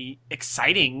particularly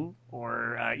exciting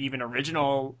or even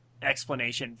original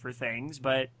explanation for things,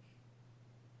 but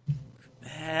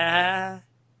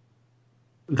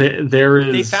there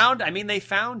is. They found. I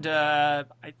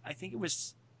think it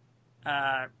was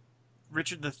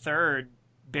Richard III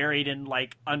buried in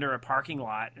like under a parking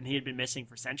lot, and he had been missing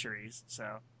for centuries.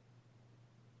 So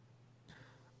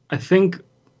I think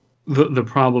the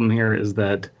problem here is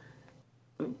that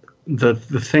the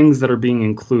things that are being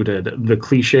included, the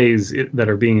cliches that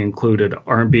are being included,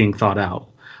 aren't being thought out.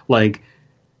 Like,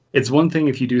 it's one thing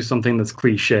if you do something that's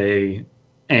cliche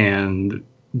and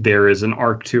there is an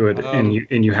arc to it, and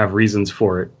you have reasons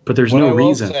for it, but there's no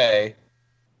reason.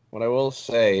 What I will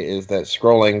say is that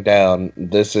scrolling down,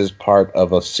 this is part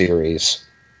of a series.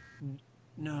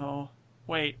 No.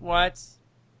 Wait, what?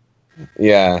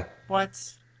 Yeah. What?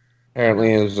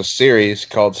 Apparently it was a series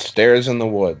called Stairs in the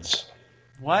Woods.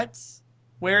 What?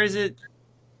 Where is it?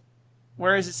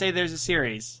 Where does it say there's a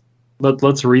series?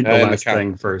 Let's read the last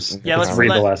thing first. Yeah, let's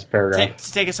read the last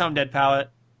paragraph. Take us home, Dead Palette.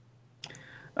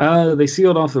 They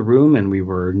sealed off the room, and we've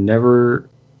never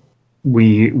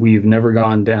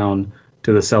gone down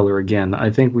to the cellar again.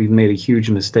 I think we've made a huge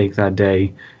mistake that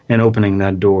day in opening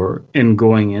that door and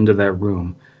going into that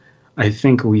room. I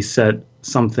think we set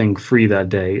something free that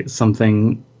day,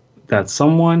 something that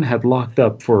someone had locked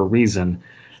up for a reason,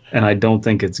 and I don't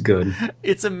think it's good.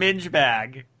 It's a minge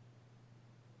bag.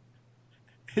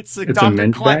 It's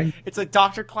a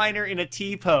Dr. Kleiner in a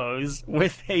T-pose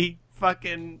with a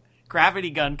fucking gravity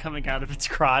gun coming out of its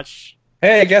crotch.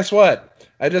 Hey, guess what?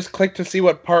 I just clicked to see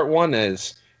what part 1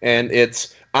 is. And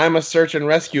it's, I'm a search and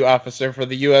rescue officer for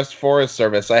the U.S. Forest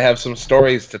Service. I have some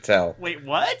stories to tell. Wait,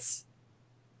 what?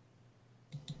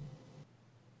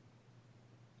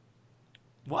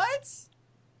 What?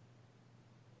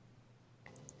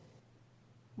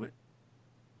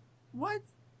 What?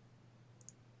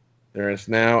 There is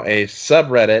now a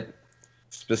subreddit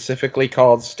specifically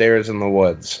called Stairs in the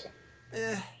Woods.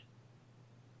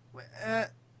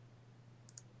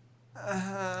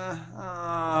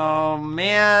 Oh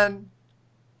man.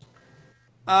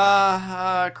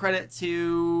 Credit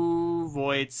to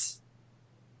Voids.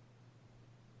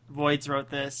 Voids wrote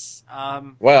this.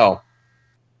 Well,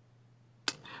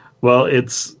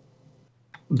 it's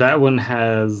that one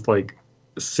has like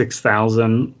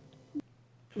 6,000,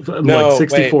 like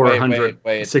 6,400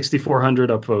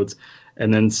 upvotes,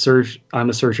 and then I'm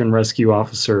a search and rescue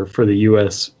officer for the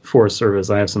U.S. Forest Service.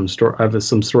 I have some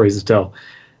stories to tell.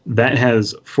 That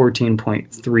has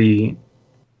 14.3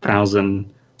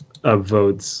 thousand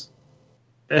upvotes.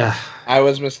 I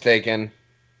was mistaken.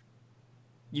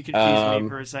 You confused me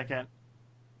for a second.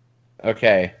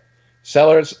 Okay.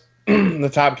 Sellers, the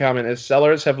top comment is,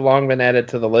 sellers have long been added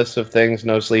to the list of things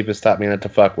no sleep has taught me not to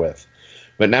fuck with.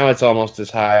 But now it's almost as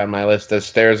high on my list as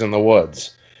Stairs in the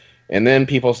Woods. And then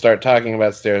people start talking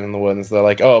about Stairs in the Woods. They're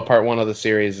like, oh, part 1 of the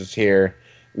series is here.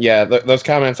 Yeah, those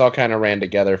comments all kind of ran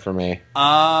together for me.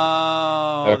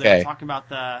 Oh, okay. They're talking about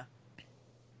the...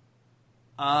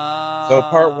 So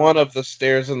part 1 of the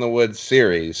Stairs in the Woods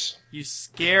series. You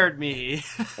scared me.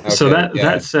 Okay, so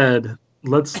that said,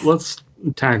 let's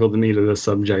tackle the meat of this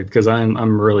subject, because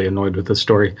I'm really annoyed with this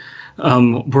story. We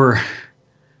are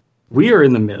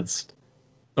in the midst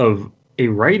of a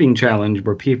writing challenge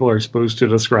where people are supposed to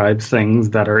describe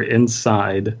things that are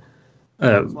inside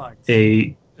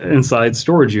inside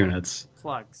storage units.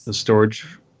 Plugs. The storage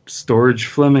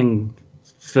Fleming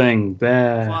thing.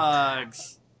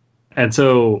 Plugs. And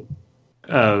so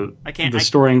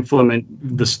storing Fleming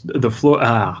the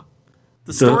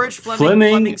storage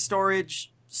Fleming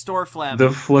storage store Flem. The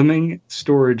Fleming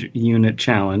storage unit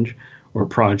challenge or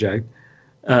project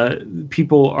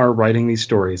people are writing these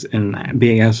stories and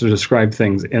being asked to describe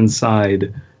things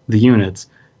inside the units.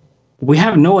 We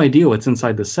have no idea what's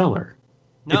inside the cellar.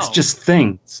 No. It's just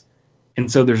things.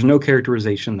 And so there's no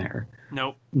characterization there.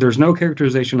 Nope. There's no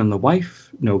characterization in the wife,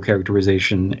 no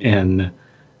characterization in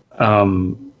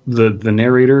the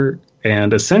narrator,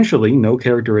 and essentially no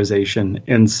characterization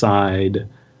inside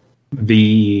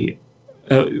the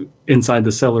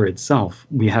cellar itself.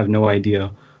 We have no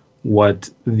idea what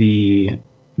the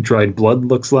dried blood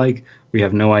looks like. We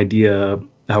have no idea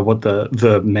what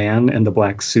the man in the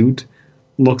black suit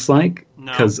looks like.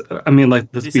 Because I mean, like,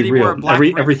 let's be real. Wore a black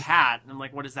every hat, and I'm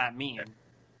like, what does that mean?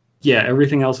 Yeah,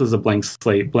 everything else is a blank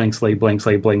slate, blank slate, blank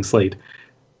slate, blank slate.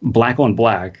 Black on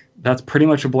black. That's pretty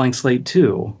much a blank slate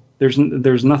too. There's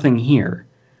nothing here.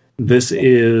 This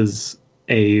is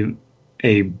a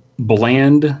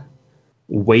bland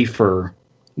wafer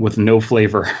with no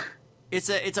flavor. It's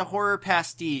a horror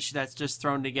pastiche that's just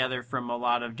thrown together from a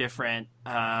lot of different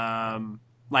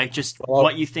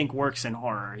what you think works in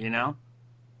horror, you know?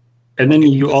 And then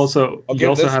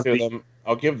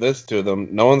I'll give this to them.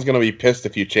 No one's gonna be pissed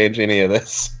if you change any of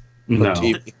this. No.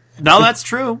 TV. No, that's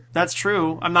true. That's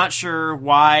true. I'm not sure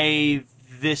why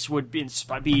this would be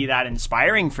that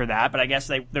inspiring for that, but I guess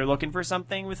they're looking for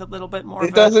something with a little bit more.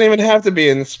 It doesn't even have to be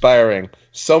inspiring.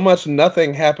 So much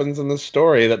nothing happens in the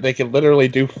story that they can literally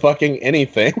do fucking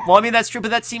anything. Well, I mean, that's true,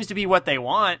 but that seems to be what they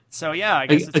want. So yeah, I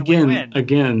guess it's a win-win.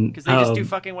 Again, because they just do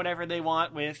fucking whatever they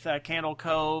want with Candle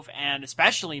Cove and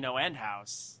especially No End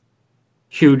House.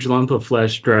 Huge lump of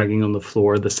flesh dragging on the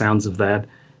floor. The sounds of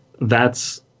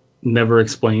that's never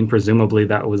explained. Presumably,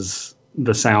 that was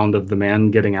the sound of the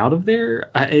man getting out of there.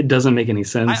 It doesn't make any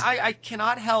sense. I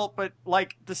cannot help but,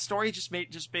 like, the story just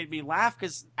made me laugh,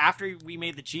 because after we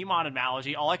made the Gmod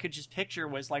analogy, all I could just picture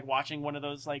was, like, watching one of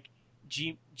those, like,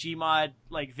 Gmod,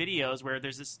 like, videos where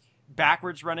there's this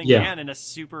backwards running man in a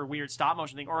super weird stop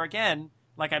motion thing. Or again,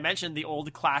 like I mentioned, the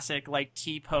old classic, like,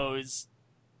 T-pose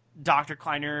Dr.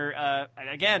 Kleiner, and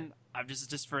again, I'm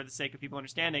just for the sake of people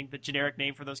understanding, the generic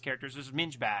name for those characters was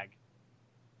Minge Bag.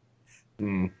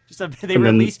 They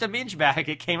released a Minge Bag.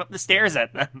 It came up the stairs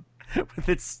at them with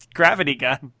its gravity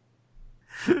gun.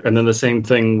 And then the same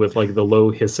thing with, like, the low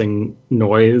hissing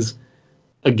noise.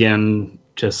 Again,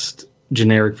 just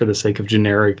generic for the sake of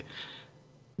generic.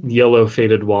 Yellow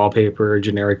faded wallpaper,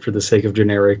 generic for the sake of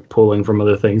generic, pulling from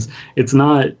other things. It's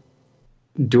not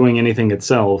doing anything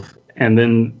itself. And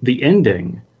then the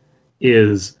ending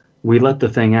is we let the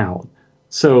thing out.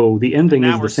 So the ending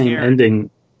is the same ending.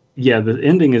 Yeah, the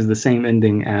ending is the same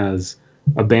ending as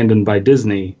Abandoned by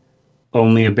Disney,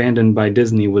 only Abandoned by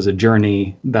Disney was a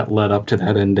journey that led up to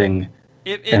that ending,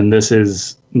 and this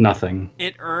is nothing.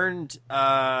 It earned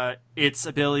its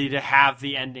ability to have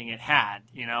the ending it had,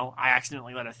 you know? I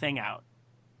accidentally let a thing out.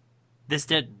 This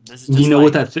didn't. This is just, you know,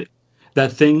 what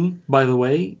that thing, by the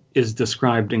way, is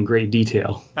described in great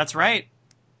detail. That's right.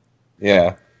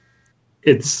 Yeah.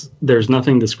 There's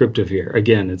nothing descriptive here.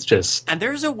 Again, it's just... And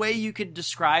there's a way you could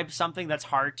describe something that's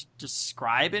hard to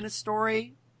describe in a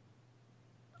story.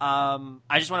 I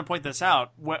just want to point this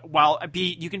out.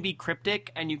 You can be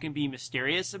cryptic and you can be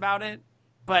mysterious about it,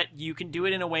 but you can do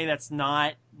it in a way that's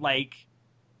not, like,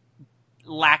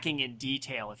 lacking in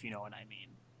detail, if you know what I mean.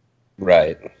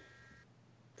 Right.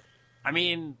 I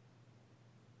mean,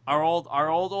 our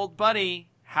old buddy,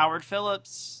 Howard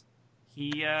Phillips...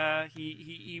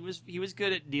 He was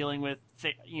good at dealing with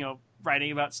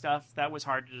writing about stuff that was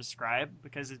hard to describe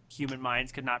because human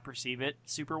minds could not perceive it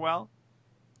super well.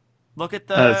 Look at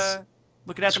the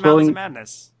Mountains of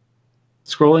Madness.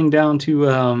 Scrolling down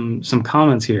to some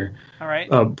comments here. All right.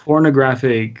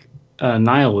 Pornographic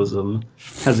Nihilism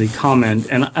has a comment,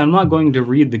 and I'm not going to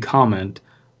read the comment.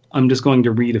 I'm just going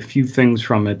to read a few things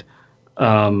from it.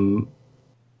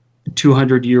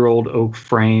 200-year-old oak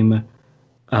frame.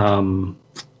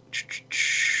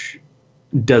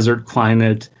 Desert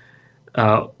climate,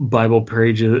 Bible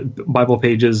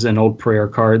pages, and old prayer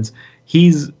cards.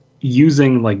 He's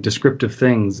using, like, descriptive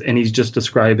things, and he's just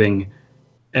describing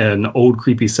an old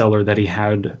creepy cellar that he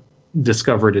had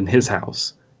discovered in his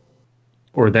house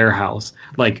or their house.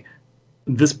 Like,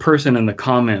 this person in the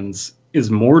comments is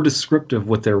more descriptive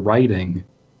with their writing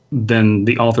than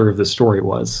the author of the story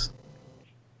was.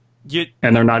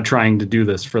 And they're not trying to do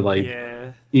this for, like,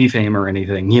 e-fame or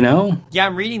anything, you know? Yeah,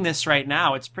 I'm reading this right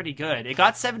now. It's pretty good. It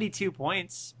got 72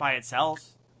 points by itself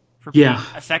for being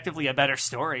effectively a better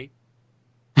story.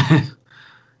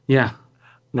 Yeah.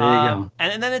 There you go.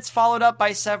 And then it's followed up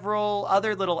by several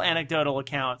other little anecdotal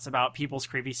accounts about people's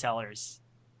creepy cellars.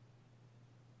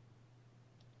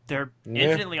 They're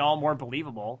infinitely all more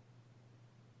believable.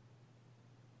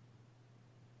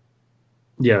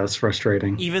 Yeah, it's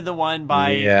frustrating. Even the one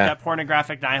that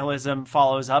Pornographic Nihilism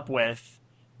follows up with,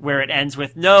 where it ends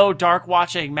with, "No, dark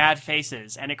watching, mad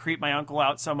faces," and it creeped my uncle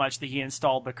out so much that he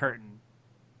installed the curtain.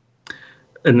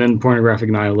 And then Pornographic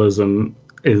Nihilism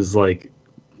is like,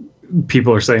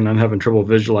 people are saying I'm having trouble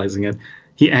visualizing it.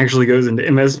 He actually goes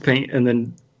into MS Paint and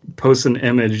then posts an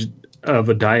image of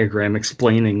a diagram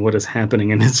explaining what is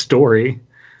happening in his story.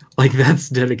 Like, that's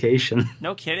dedication.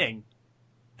 No kidding.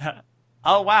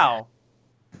 Oh, wow.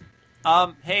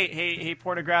 Hey,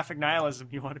 Pornographic Nihilism,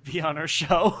 you want to be on our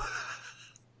show?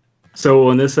 So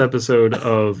on this episode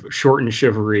of Short and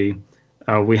Shivery,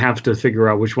 we have to figure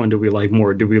out which one do we like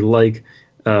more. Do we like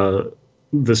the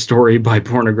story by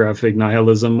Pornographic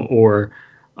Nihilism, or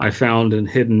I found a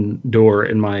hidden door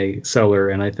in my cellar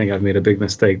and I think I've made a big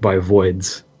mistake by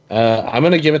Voids? I'm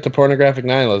going to give it to Pornographic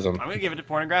Nihilism. I'm going to give it to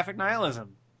Pornographic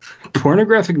Nihilism.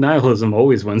 Pornographic Nihilism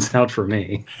always wins out for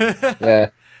me. Yeah.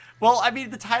 Well, I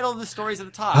mean, the title of the story is at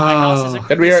the top. My house is a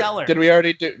creepy cellar. Did we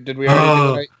already do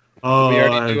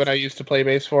what I used to play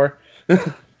bass for?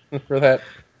 For that?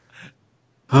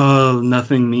 Oh,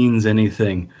 nothing means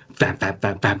anything. Fap, fap,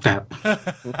 fap, fap,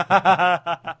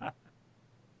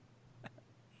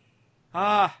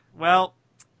 fap. Well,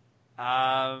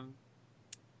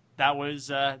 that was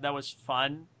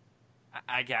fun,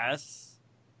 I guess.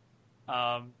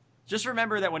 Just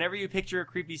remember that whenever you picture a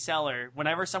creepy cellar,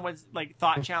 whenever someone's like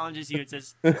thought challenges you, it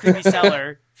says creepy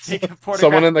cellar. Think of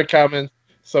Someone in the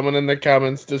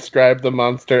comments described the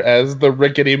monster as the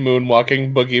rickety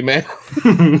moonwalking boogeyman.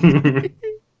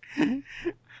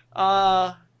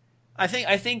 I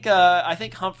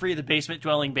think Humphrey the basement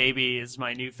dwelling baby is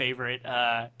my new favorite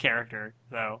character,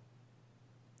 though.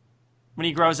 When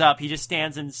he grows up, he just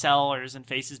stands in cellars and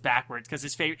faces backwards because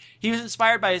he was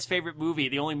inspired by his favorite movie,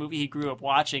 the only movie he grew up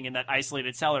watching in that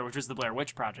isolated cellar, which was the Blair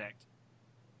Witch Project.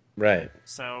 Right.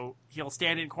 So he'll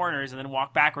stand in corners and then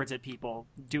walk backwards at people,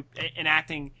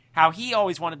 enacting how he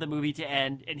always wanted the movie to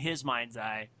end in his mind's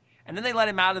eye. And then they let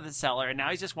him out of the cellar, and now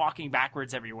he's just walking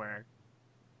backwards everywhere.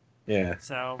 Yeah.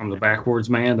 So I'm the backwards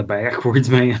man. If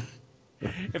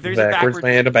there's backwards a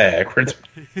man to backwards.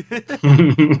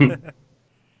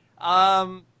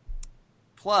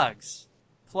 Plugs.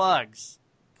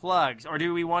 Or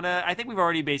do we want to? I think we've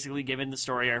already basically given the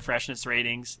story our freshness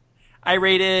ratings. I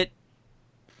rate it.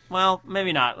 Well,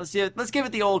 maybe not. Let's give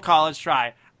it the old college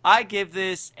try. I give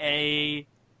this a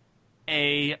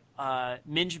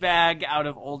minge bag out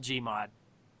of old Gmod.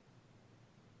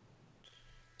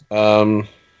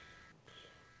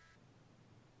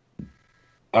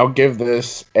 I'll give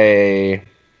this a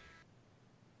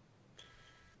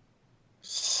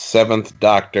 7th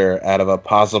Doctor out of a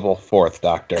possible 4th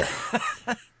Doctor.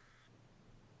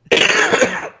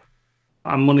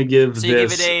 I'm going to give this... So you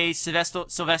give it a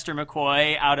Sylvester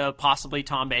McCoy out of possibly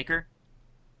Tom Baker?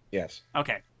 Yes.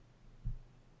 Okay.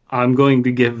 I'm going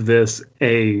to give this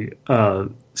a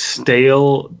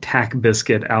stale tack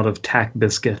biscuit out of tack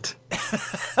biscuit.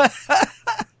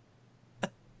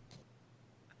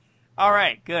 All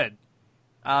right, good.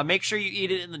 Make sure you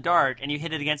eat it in the dark and you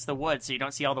hit it against the wood so you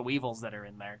don't see all the weevils that are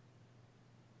in there.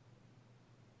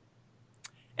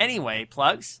 Anyway,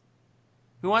 plugs.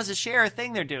 Who wants to share a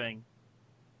thing they're doing?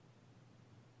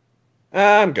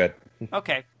 I'm good.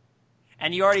 Okay.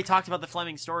 And you already talked about the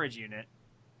Fleming storage unit.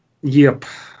 Yep.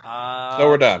 So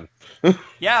we're done.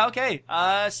 Yeah, okay.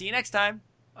 See you next time.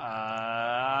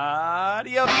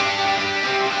 Adios.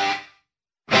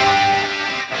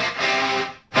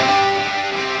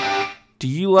 Do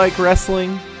you like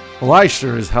wrestling? Well, I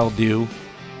sure as hell do.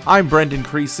 I'm Brendan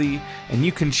Creasy, and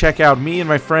you can check out me and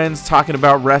my friends talking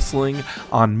about wrestling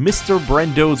on Mr.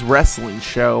 Brendo's Wrestling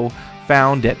Show,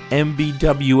 found at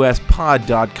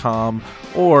mbwspod.com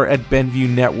or at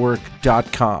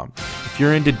BenviewNetwork.com. If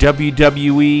you're into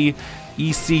WWE,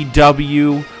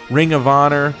 ECW, Ring of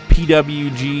Honor,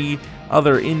 PWG,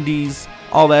 other indies,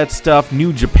 all that stuff,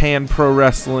 New Japan Pro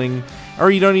Wrestling, or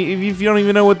if you don't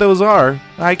even know what those are,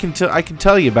 I can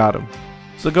tell you about them.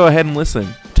 So go ahead and listen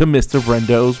to Mr.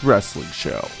 Brendo's Wrestling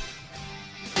Show.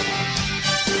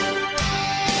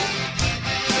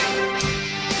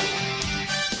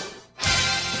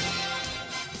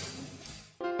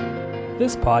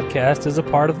 This podcast is a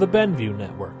part of the Benview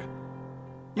Network.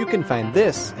 You can find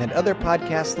this and other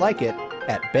podcasts like it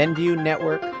at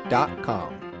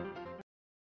BenviewNetwork.com.